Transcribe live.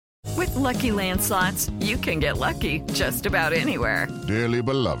With Lucky Land Slots, you can get lucky just about anywhere. Dearly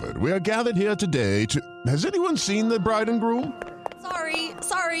beloved, we are gathered here today to... Has anyone seen the bride and groom?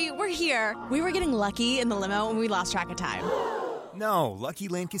 Sorry, we're here. We were getting lucky in the limo and we lost track of time. No, Lucky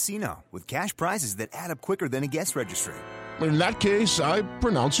Land Casino, with cash prizes that add up quicker than a guest registry. In that case, I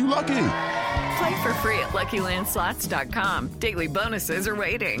pronounce you lucky. Play for free at LuckyLandSlots.com. Daily bonuses are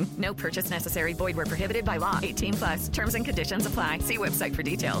waiting. No purchase necessary. Void where prohibited by law. 18+. Terms and conditions apply. See website for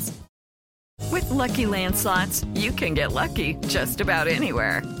details. With Lucky Land Slots, you can get lucky just about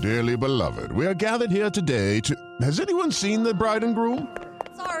anywhere. Dearly beloved, we are gathered here today to... Has anyone seen the bride and groom?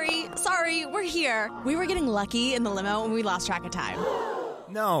 Sorry, we're here. We were getting lucky in the limo and we lost track of time.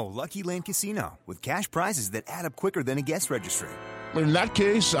 No, Lucky Land Casino, with cash prizes that add up quicker than a guest registry. In that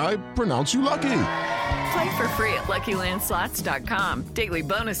case, I pronounce you lucky. Play for free at LuckyLandSlots.com. Daily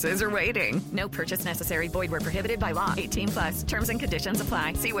bonuses are waiting. No purchase necessary. Void where prohibited by law. 18+. Terms and conditions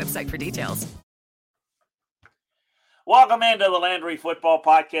apply. See website for details. Welcome into the Landry Football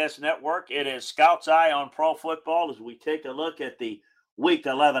Podcast Network. It is Scout's Eye on Pro Football as we take a look at the Week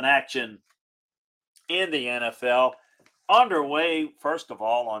 11 action in the NFL. Underway, first of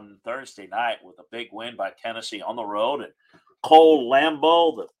all, on Thursday night with a big win by Tennessee on the road. And Cole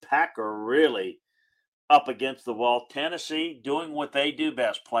Lambeau, the Packer really up against the wall. Tennessee doing what they do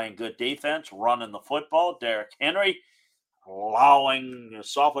best, playing good defense, running the football. Derrick Henry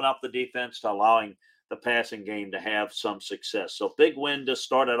soften up the defense to allowing the passing game to have some success. So big win to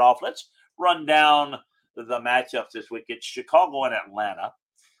start it off. Let's run down the matchups this week. It's Chicago and Atlanta.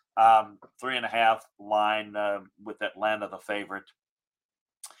 3.5 line with Atlanta the favorite.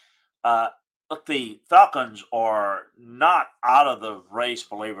 Look, the Falcons are not out of the race,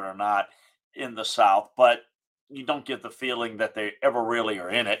 believe it or not, in the South, but you don't get the feeling that they ever really are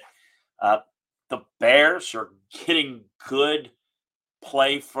in it. The Bears are getting good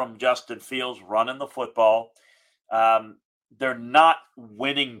play from Justin Fields running the football. They're not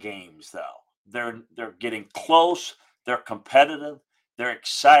winning games, though. They're getting close. They're competitive. They're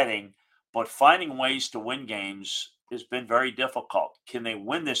exciting, but finding ways to win games has been very difficult. Can they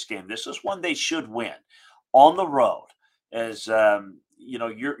win this game? This is one they should win on the road. As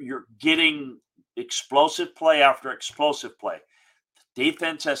you're getting explosive play after explosive play. The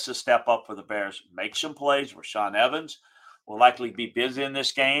defense has to step up for the Bears, make some plays. Rashaan Evans will likely be busy in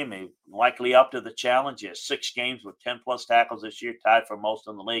this game. He's likely up to the challenge. He has 6 games with 10-plus tackles this year, tied for most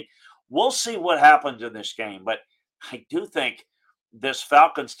in the league. We'll see what happens in this game, but I do think this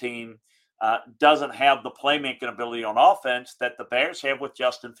Falcons team doesn't have the playmaking ability on offense that the Bears have with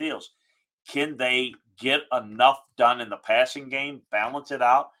Justin Fields. Can they get enough done in the passing game, balance it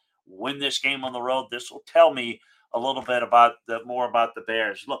out, win this game on the road? This will tell me a little bit more about the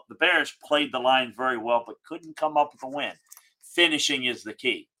Bears. Look, the Bears played the Lions very well, but couldn't come up with a win. Finishing is the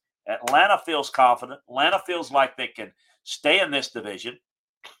key. Atlanta feels confident. Atlanta feels like they can stay in this division.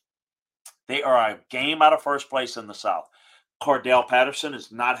 They are a game out of first place in the South. Cordell Patterson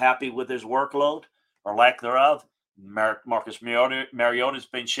is not happy with his workload or lack thereof. Marcus Mariota has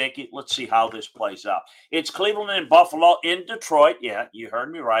been shaky. Let's see how this plays out. It's Cleveland and Buffalo in Detroit. Yeah, you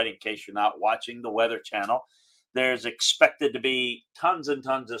heard me right in case you're not watching the Weather Channel. There's expected to be tons and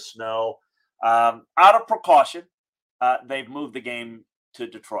tons of snow. Out of precaution, they've moved the game to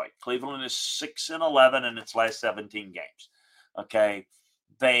Detroit. Cleveland is 6-11 in its last 17 games. Okay,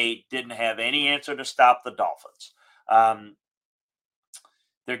 they didn't have any answer to stop the Dolphins.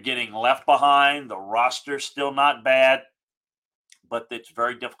 They're getting left behind. The roster's still not bad, but it's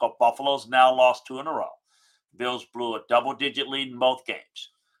very difficult. Buffalo's now lost 2 in a row. Bills blew a double-digit lead in both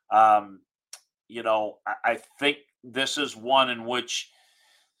games. I think this is one in which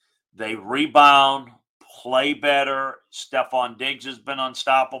they rebound, play better. Stephon Diggs has been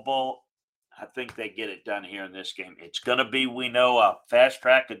unstoppable. I think they get it done here in this game. It's going to be, we know, a fast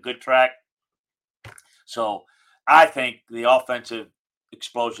track, a good track. So I think the offensive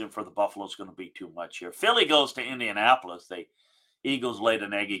explosion for the Buffalo is going to be too much here. Philly goes to Indianapolis. The Eagles laid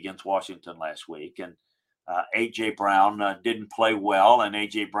an egg against Washington last week, and A.J. Brown didn't play well, and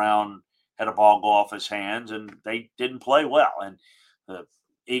A.J. Brown had a ball go off his hands, and they didn't play well. And the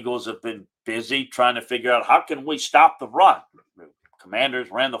Eagles have been busy trying to figure out how can we stop the run. The Commanders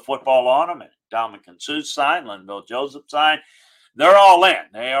ran the football on them, and Dominican Sue's signed, Linville Joseph signed. They're all in.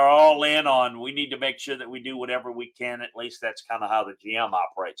 They are all in on we need to make sure that we do whatever we can. At least that's kind of how the GM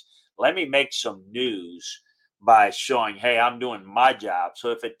operates. Let me make some news by showing, hey, I'm doing my job.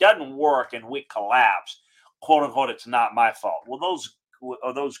 So if it doesn't work and we collapse, quote unquote, it's not my fault. Well,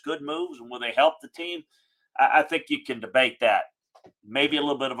 are those good moves, and will they help the team? I think you can debate that. Maybe a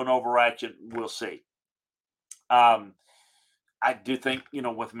little bit of an overreaction. We'll see. I do think,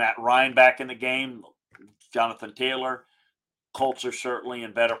 with Matt Ryan back in the game, Jonathan Taylor, Colts are certainly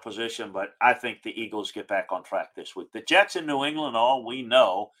in better position, but I think the Eagles get back on track this week. The Jets in New England, all we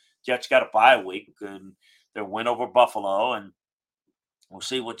know, Jets got a bye week and their win over Buffalo, and we'll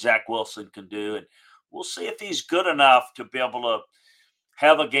see what Zach Wilson can do, and we'll see if he's good enough to be able to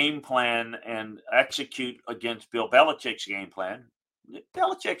have a game plan and execute against Bill Belichick's game plan.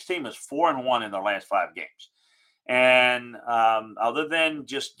 Belichick's team is 4-1 in their last 5 games. And other than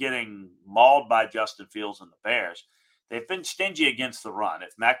just getting mauled by Justin Fields and the Bears, they've been stingy against the run.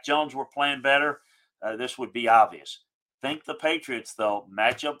 If Mac Jones were playing better, this would be obvious. Think the Patriots, though,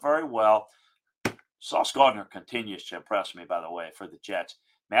 match up very well. Sauce Gardner continues to impress me, by the way, for the Jets.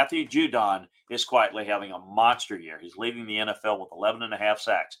 Matthew Judon is quietly having a monster year. He's leading the NFL with 11.5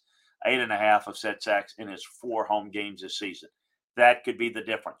 sacks, 8.5 of said sacks in his 4 home games this season. That could be the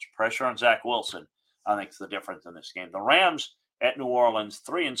difference. Pressure on Zach Wilson, I think, is the difference in this game. The Rams at New Orleans,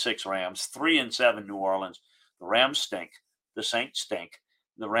 3-6 Rams, 3-7 New Orleans. The Rams stink. The Saints stink.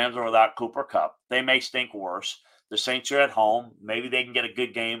 The Rams are without Cooper Kupp. They may stink worse. The Saints are at home. Maybe they can get a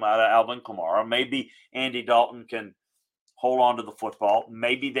good game out of Alvin Kamara. Maybe Andy Dalton can hold on to the football.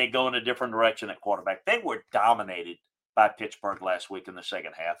 Maybe they go in a different direction at quarterback. They were dominated by Pittsburgh last week in the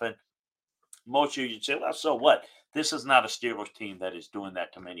second half. And most of you would say, well, so what? This is not a Steelers team that is doing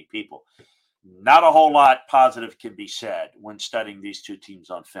that to many people. Not a whole lot positive can be said when studying these two teams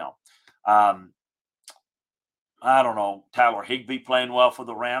on film. I don't know, Tyler Higbee playing well for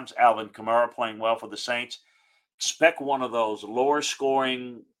the Rams, Alvin Kamara playing well for the Saints. Expect one of those lower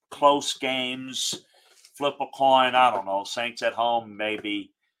scoring, close games, flip a coin. I don't know, Saints at home,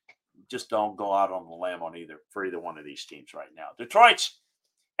 maybe. Just don't go out on the limb for either one of these teams right now. Detroit's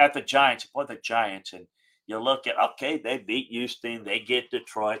at the Giants. Boy, the Giants, and you look at, okay, they beat Houston, they get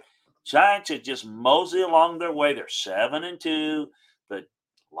Detroit. Giants are just mosey along their way. They're 7-2. The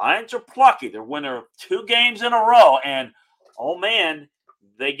Lions are plucky. They're winning 2 games in a row. And, oh, man,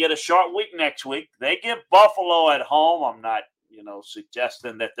 they get a short week next week. They get Buffalo at home. I'm not,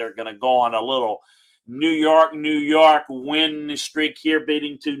 suggesting that they're going to go on a little New York win streak here,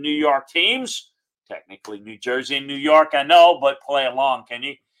 beating 2 New York teams. Technically, New Jersey and New York, I know, but play along, can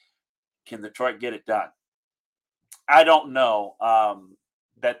you? Can Detroit get it done? I don't know.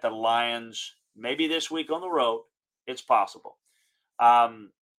 That the Lions, maybe this week on the road, it's possible.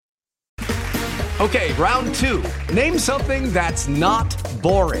 Okay, round 2. Name something that's not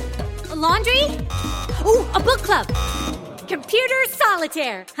boring. A laundry? Ooh, a book club. Computer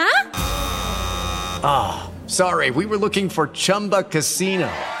solitaire, huh? Ah, sorry, we were looking for Chumba Casino.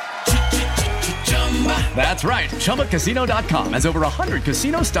 That's right. ChumbaCasino.com has over 100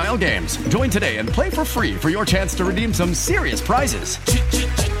 casino-style games. Join today and play for free for your chance to redeem some serious prizes.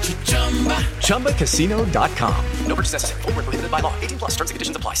 ChumbaCasino.com. No purchase necessary. Void where prohibited by law. 18+ terms and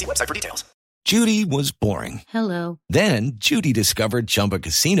conditions apply. See website for details. Judy was boring. Hello. Then Judy discovered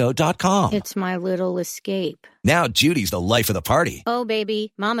ChumbaCasino.com. It's my little escape. Now Judy's the life of the party. Oh,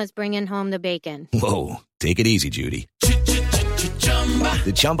 baby, mama's bringing home the bacon. Whoa, take it easy, Judy.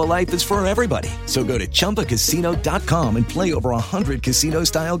 The Chumba life is for everybody. So go to ChumbaCasino.com and play over 100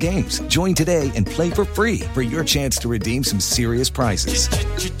 casino-style games. Join today and play for free for your chance to redeem some serious prizes.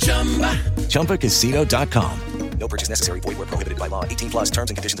 ChumbaCasino.com. No purchase necessary. Void where prohibited by law. 18+ terms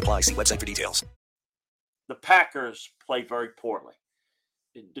and conditions apply. See website for details. The Packers play very poorly.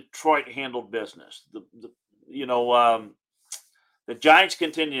 Detroit handled business. The Giants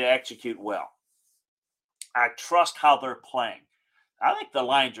continue to execute well. I trust how they're playing. I think the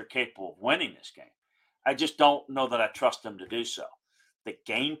Lions are capable of winning this game. I just don't know that I trust them to do so. The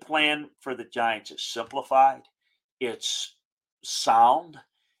game plan for the Giants is simplified. It's sound.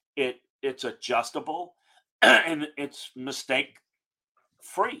 It's adjustable. And it's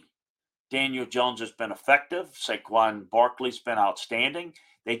mistake-free. Daniel Jones has been effective. Saquon Barkley's been outstanding.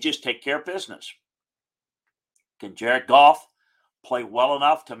 They just take care of business. Can Jared Goff play well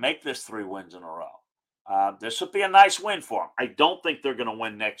enough to make this 3 wins in a row? This would be a nice win for them. I don't think they're going to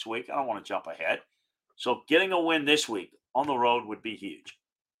win next week. I don't want to jump ahead. So getting a win this week on the road would be huge.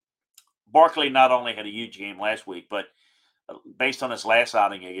 Barkley not only had a huge game last week, but based on his last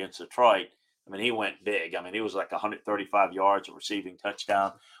outing against Detroit, he went big. He was like 135 yards, a receiving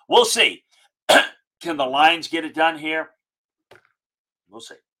touchdown. We'll see. Can the Lions get it done here? We'll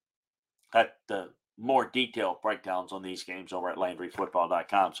see. Got more detailed breakdowns on these games over at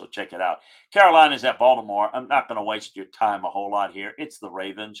LandryFootball.com, so check it out. Carolina's at Baltimore. I'm not going to waste your time a whole lot here. It's the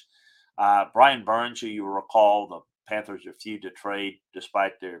Ravens. Brian Burns, who you recall, the Panthers refused to trade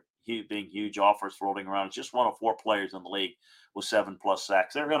despite there being huge offers floating around. It's just one of 4 players in the league with 7+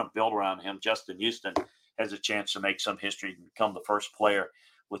 sacks. They're going to build around him. Justin Houston has a chance to make some history and become the first player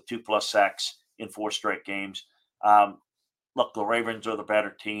with 2+ sacks in 4 straight games. Look, the Ravens are the better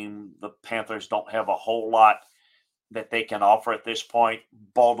team. The Panthers don't have a whole lot that they can offer at this point.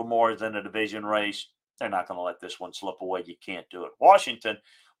 Baltimore is in a division race. They're not going to let this one slip away. You can't do it. Washington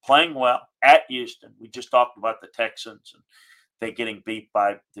playing well at Houston. We just talked about the Texans and they getting beat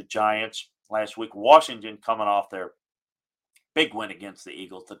by the Giants last week. Washington coming off their big win against the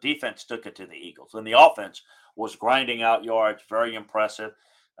Eagles. The defense took it to the Eagles, and the offense was grinding out yards. Very impressive.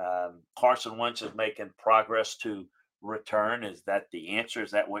 Carson Wentz is making progress to return. Is that the answer?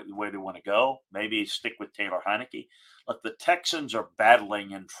 Is that where they want to go? Maybe stick with Taylor Heineke. Look, the Texans are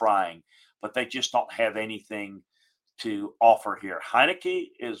battling and trying, but they just don't have anything to offer here.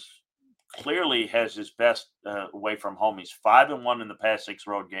 Heineke is clearly has his best away from home. He's 5-1 in the past 6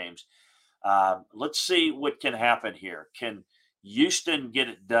 road games. Let's see what can happen here. Can Houston get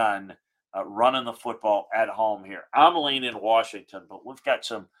it done running the football at home here? I'm leaning Washington, but we've got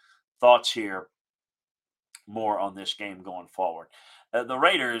some thoughts here more on this game going forward. The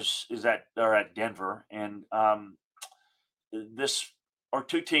Raiders are at Denver, and this are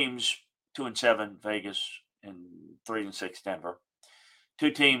 2 teams, 2-7 Vegas and 3-6 Denver. 2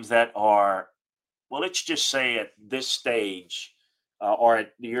 teams that are, well, let's just say at this stage or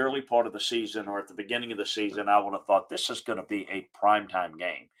at the early part of the season or at the beginning of the season, I would have thought this is going to be a primetime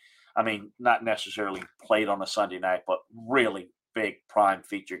game. I mean, not necessarily played on a Sunday night, but really big prime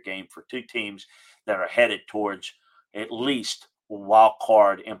feature game for 2 teams that are headed towards at least wild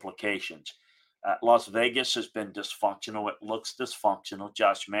card implications. Las Vegas has been dysfunctional. It looks dysfunctional.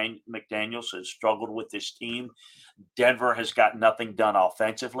 Josh McDaniels has struggled with his team. Denver has got nothing done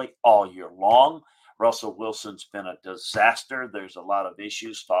offensively all year long. Russell Wilson's been a disaster. There's a lot of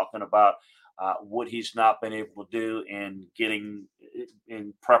issues talking about what he's not been able to do in getting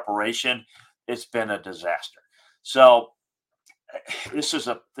in preparation. It's been a disaster. So this is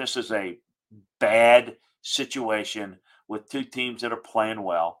a bad situation with 2 teams that are playing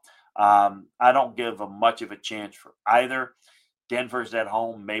well. I don't give much of a chance for either. Denver's at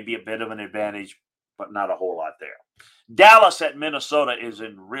home, maybe a bit of an advantage, but not a whole lot there. Dallas at Minnesota is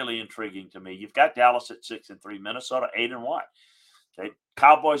really intriguing to me. You've got Dallas at 6-3, Minnesota 8-1. Okay,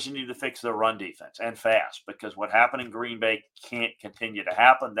 Cowboys need to fix their run defense and fast, because what happened in Green Bay can't continue to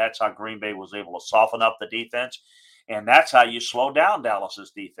happen. That's how Green Bay was able to soften up the defense. And that's how you slow down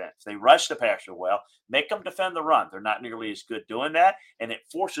Dallas's defense. They rush the passer well, make them defend the run. They're not nearly as good doing that, and it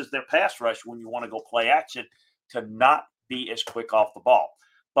forces their pass rush when you want to go play action to not be as quick off the ball.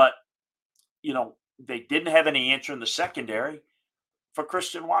 But, they didn't have any answer in the secondary for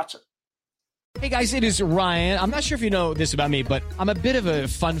Christian Watson. Hey guys, it is Ryan. I'm not sure if you know this about me, but I'm a bit of a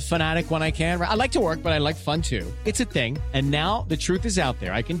fun fanatic when I can. I like to work, but I like fun too. It's a thing. And now the truth is out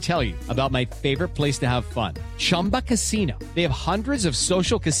there. I can tell you about my favorite place to have fun. Chumba Casino. They have hundreds of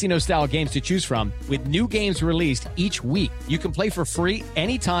social casino style games to choose from with new games released each week. You can play for free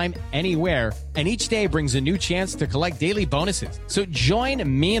anytime, anywhere. And each day brings a new chance to collect daily bonuses. So join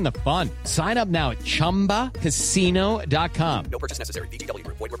me in the fun. Sign up now at ChumbaCasino.com. No purchase necessary. VGW.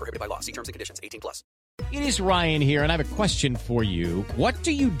 Void where prohibited by law. See terms and conditions. 18+. It is Ryan here, and I have a question for you. What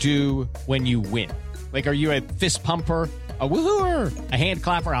do you do when you win? Like, are you a fist pumper, a woohooer, a hand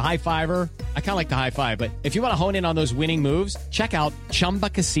clapper, a high fiver? I kind of like the high five, but if you want to hone in on those winning moves, check out Chumba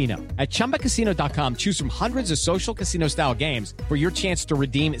Casino. At ChumbaCasino.com, choose from hundreds of social casino-style games for your chance to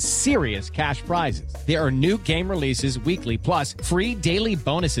redeem serious cash prizes. There are new game releases weekly, plus free daily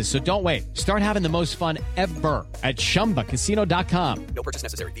bonuses, so don't wait. Start having the most fun ever at ChumbaCasino.com. No purchase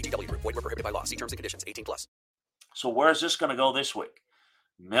necessary. VGW. Void where prohibited by law. See terms and conditions. 18+. So where is this going to go this week?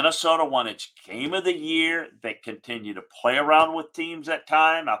 Minnesota won its game of the year. They continue to play around with teams at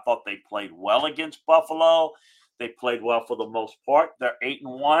time. I thought they played well against Buffalo. They played well for the most part. They're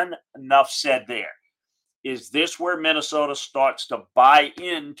 8-1. Enough said there. Is this where Minnesota starts to buy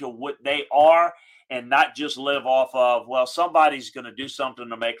into what they are and not just live off of, well, somebody's going to do something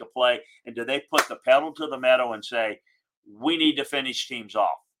to make a play? And do they put the pedal to the metal and say, we need to finish teams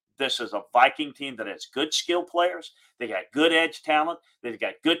off? This is a Viking team that has good skill players. They got good edge talent. They've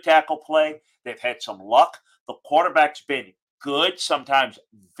got good tackle play. They've had some luck. The quarterback's been good, sometimes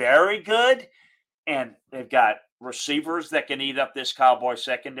very good. And they've got receivers that can eat up this Cowboy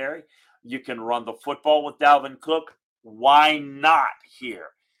secondary. You can run the football with Dalvin Cook. Why not here?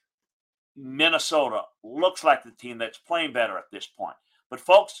 Minnesota looks like the team that's playing better at this point. But,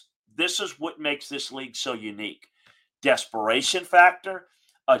 folks, this is what makes this league so unique. Desperation factor.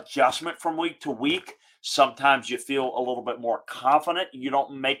 Adjustment from week to week. Sometimes you feel a little bit more confident. You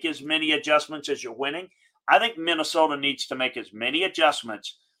don't make as many adjustments as you're winning. I think Minnesota needs to make as many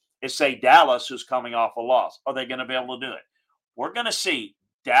adjustments is, say, Dallas, who's coming off a loss. Are they going to be able to do it? We're going to see.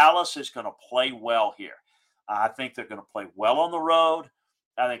 Dallas is going to play well here. I think they're going to play well on the road.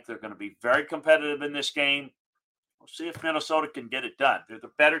 I think they're going to be very competitive in this game. We'll see if Minnesota can get it done. They're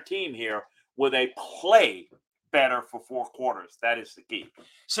the better team here where they play better for 4 quarters. That is the key.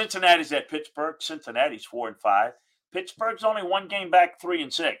 Cincinnati's at Pittsburgh. Cincinnati's 4-5. Pittsburgh's only 1 game back,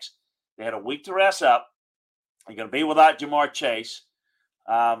 3-6. They had a week to rest up. They're going to be without Jamar Chase.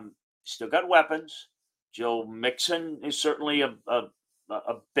 Still got weapons. Joe Mixon is certainly a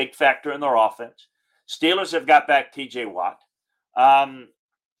big factor in their offense. Steelers have got back T.J. Watt.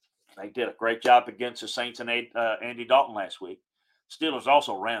 They did a great job against the Saints and Andy Dalton last week. Steelers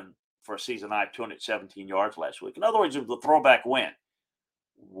also ran for a season high 217 yards last week. In other words, it was a throwback win.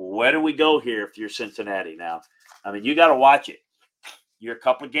 Where do we go here if you're Cincinnati now? I mean, you got to watch it. You're a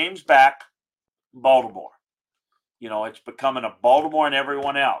couple of games back, Baltimore. It's becoming a Baltimore and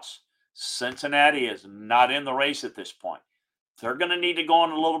everyone else. Cincinnati is not in the race at this point. They're going to need to go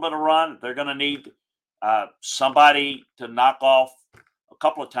on a little bit of run. They're going to need somebody to knock off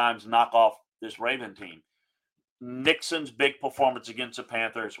this Raven team. Nixon's big performance against the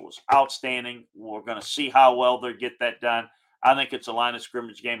Panthers was outstanding. We're going to see how well they get that done. I think it's a line of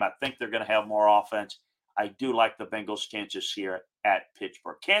scrimmage game. I think they're going to have more offense. I do like the Bengals' chances here at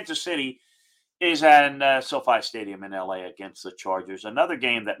Pittsburgh. Kansas City is at SoFi Stadium in L.A. against the Chargers. Another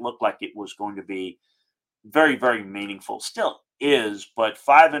game that looked like it was going to be very, very meaningful. Still is, but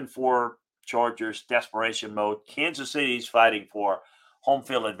 5-4 Chargers, desperation mode. Kansas City's fighting for home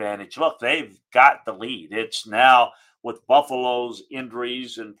field advantage. Look, they've got the lead. It's now with Buffalo's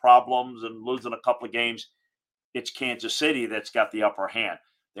injuries and problems and losing a couple of games, it's Kansas City that's got the upper hand.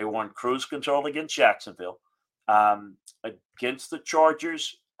 They won cruise control against Jacksonville. Against the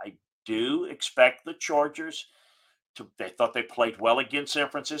Chargers, I do expect the Chargers they thought they played well against San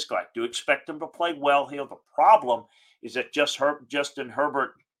Francisco. I do expect them to play well here. The problem is that Justin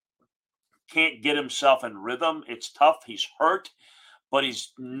Herbert can't get himself in rhythm. It's tough. He's hurt, but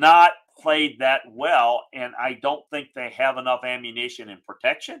he's not played that well, and I don't think they have enough ammunition and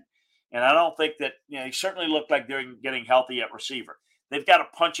protection. And I don't think that, they certainly look like they're getting healthy at receiver. They've got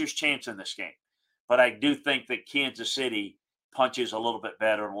a puncher's chance in this game, but I do think that Kansas City punches a little bit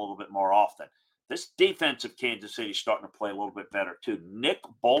better and a little bit more often. This defense of Kansas City is starting to play a little bit better, too. Nick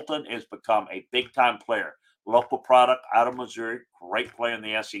Bolton has become a big-time player. Local product out of Missouri, great player in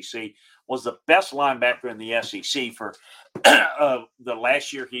the SEC, was the best linebacker in the SEC for the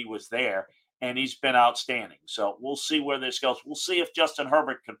last year he was there, and he's been outstanding. So we'll see where this goes. We'll see if Justin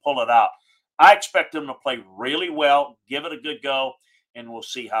Herbert can pull it out. I expect him to play really well, give it a good go, and we'll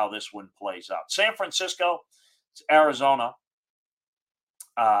see how this one plays out. San Francisco, it's Arizona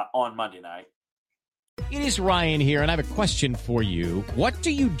on Monday night. It is Ryan here, and I have a question for you. What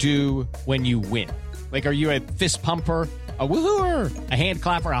do you do when you win? Like, are you a fist pumper, a woohooer, a hand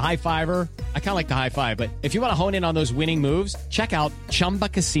clapper, a high fiver? I kind of like the high five, but if you want to hone in on those winning moves, check out Chumba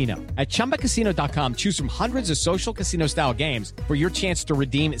Casino. At ChumbaCasino.com, choose from hundreds of social casino-style games for your chance to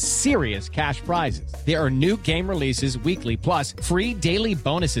redeem serious cash prizes. There are new game releases weekly, plus free daily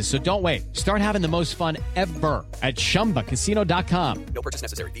bonuses, so don't wait. Start having the most fun ever at ChumbaCasino.com. No purchase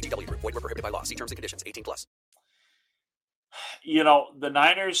necessary. VGW Group. Void where prohibited by law. See terms and conditions. 18+. The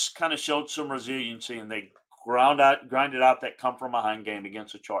Niners kind of showed some resiliency, and they grinded out that come-from-behind game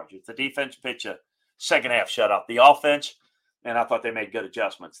against the Chargers. The defense pitched a second-half shutout. The offense, and I thought they made good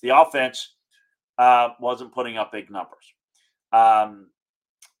adjustments. The offense wasn't putting up big numbers.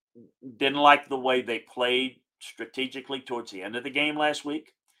 Didn't like the way they played strategically towards the end of the game last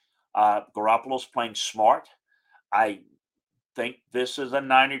week. Garoppolo's playing smart. I think this is a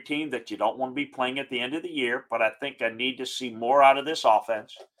Niner team that you don't want to be playing at the end of the year, but I think I need to see more out of this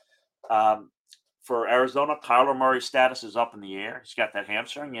offense. For Arizona, Kyler Murray's status is up in the air. He's got that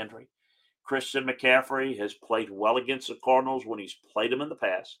hamstring injury. Christian McCaffrey has played well against the Cardinals when he's played them in the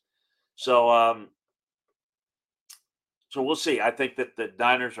past. So we'll see. I think that the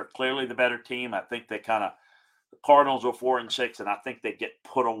Niners are clearly the better team. I think the Cardinals are 4-6, and I think they get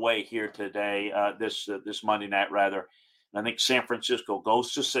put away here today, this Monday night rather. I think San Francisco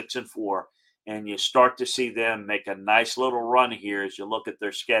goes to 6-4, and you start to see them make a nice little run here as you look at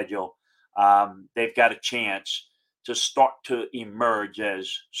their schedule. They've got a chance to start to emerge as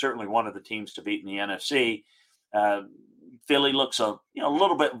certainly one of the teams to beat in the NFC. Philly looks a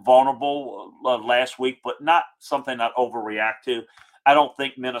little bit vulnerable last week, but not something not overreact to. I don't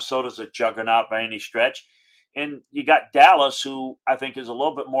think Minnesota's a juggernaut by any stretch. And you got Dallas, who I think is a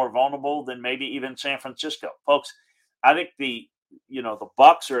little bit more vulnerable than maybe even San Francisco. Folks, I think the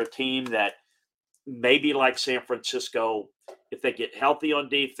Bucs are a team that maybe like San Francisco if they get healthy on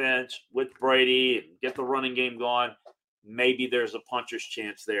defense with Brady and get the running game going, maybe there's a puncher's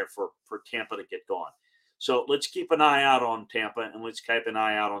chance there for Tampa to get going. So let's keep an eye out on Tampa, and let's keep an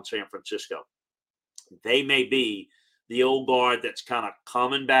eye out on San Francisco. They may be the old guard that's kind of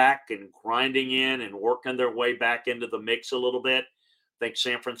coming back and grinding in and working their way back into the mix a little bit. I think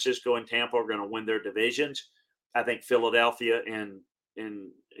San Francisco and Tampa are going to win their divisions. I think Philadelphia and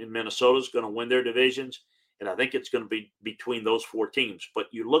Minnesota is going to win their divisions. And I think it's going to be between those four teams. But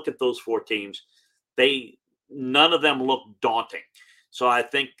you look at those four teams, none of them look daunting. So I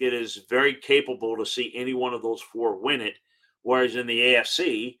think it is very capable to see any one of those four win it. Whereas in the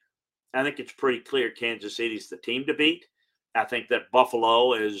AFC, I think it's pretty clear Kansas City's the team to beat. I think that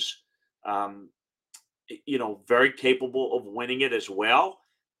Buffalo is, very capable of winning it as well.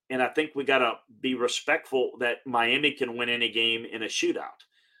 And I think we got to be respectful that Miami can win any game in a shootout.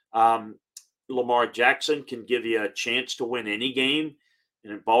 Lamar Jackson can give you a chance to win any game.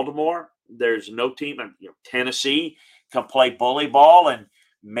 And in Baltimore, there's no team. Tennessee can play bully ball and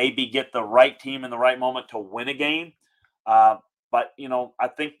maybe get the right team in the right moment to win a game. But I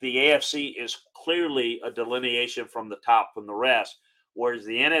think the AFC is clearly a delineation from the top from the rest, whereas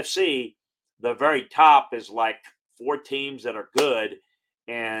the NFC, the very top is like four teams that are good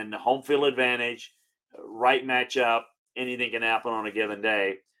and home field advantage, right matchup, anything can happen on a given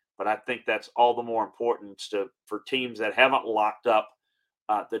day. But I think that's all the more important for teams that haven't locked up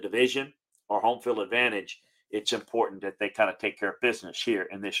the division or home field advantage. It's important that they kind of take care of business here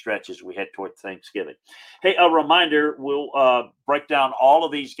in this stretch as we head toward Thanksgiving. Hey, a reminder, we'll break down all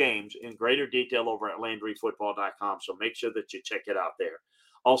of these games in greater detail over at LandryFootball.com, so make sure that you check it out there.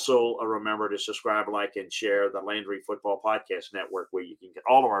 Also, remember to subscribe, like, and share the Landry Football Podcast Network, where you can get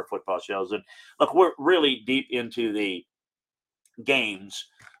all of our football shows. And look, we're really deep into the games,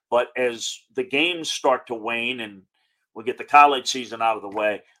 but as the games start to wane and we get the college season out of the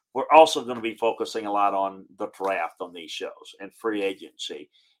way, we're also going to be focusing a lot on the draft on these shows and free agency.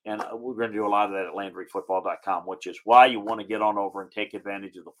 And we're going to do a lot of that at LandryFootball.com, which is why you want to get on over and take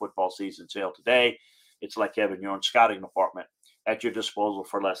advantage of the football season sale today. It's like having your own scouting department at your disposal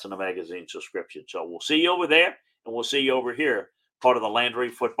for less than a magazine subscription. So we'll see you over there, and we'll see you over here, part of the Landry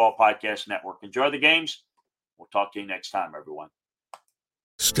Football Podcast Network. Enjoy the games. We'll talk to you next time, everyone.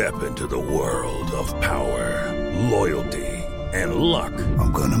 Step into the world of power, loyalty, and luck.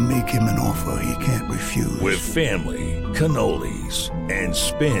 I'm going to make him an offer he can't refuse. With family, cannolis, and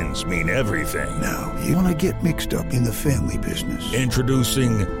spins mean everything. Now, you want to get mixed up in the family business.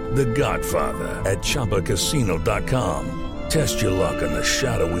 Introducing The Godfather at ChumbaCasino.com. Test your luck in the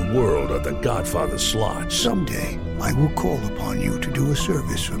shadowy world of The Godfather slot. Someday, I will call upon you to do a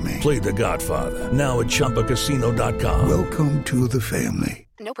service for me. Play The Godfather now at ChumbaCasino.com. Welcome to the family.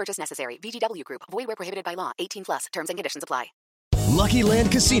 No purchase necessary. VGW Group. Void where prohibited by law. 18+. Terms and conditions apply. Lucky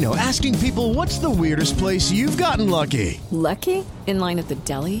Land Casino, asking people, what's the weirdest place you've gotten lucky? Lucky? In line at the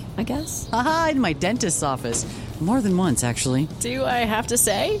deli, I guess? Aha, in my dentist's office. More than once, actually. Do I have to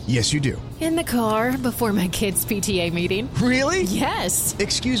say? Yes, you do. In the car before my kids' PTA meeting. Really? Yes.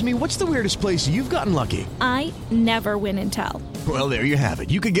 Excuse me, what's the weirdest place you've gotten lucky? I never win and tell. Well, there you have it.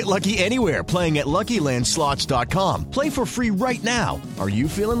 You can get lucky anywhere, playing at LuckyLandSlots.com. Play for free right now. Are you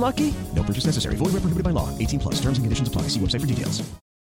feeling lucky? No purchase necessary. Void where prohibited by law. 18+. Terms and conditions apply. See website for details.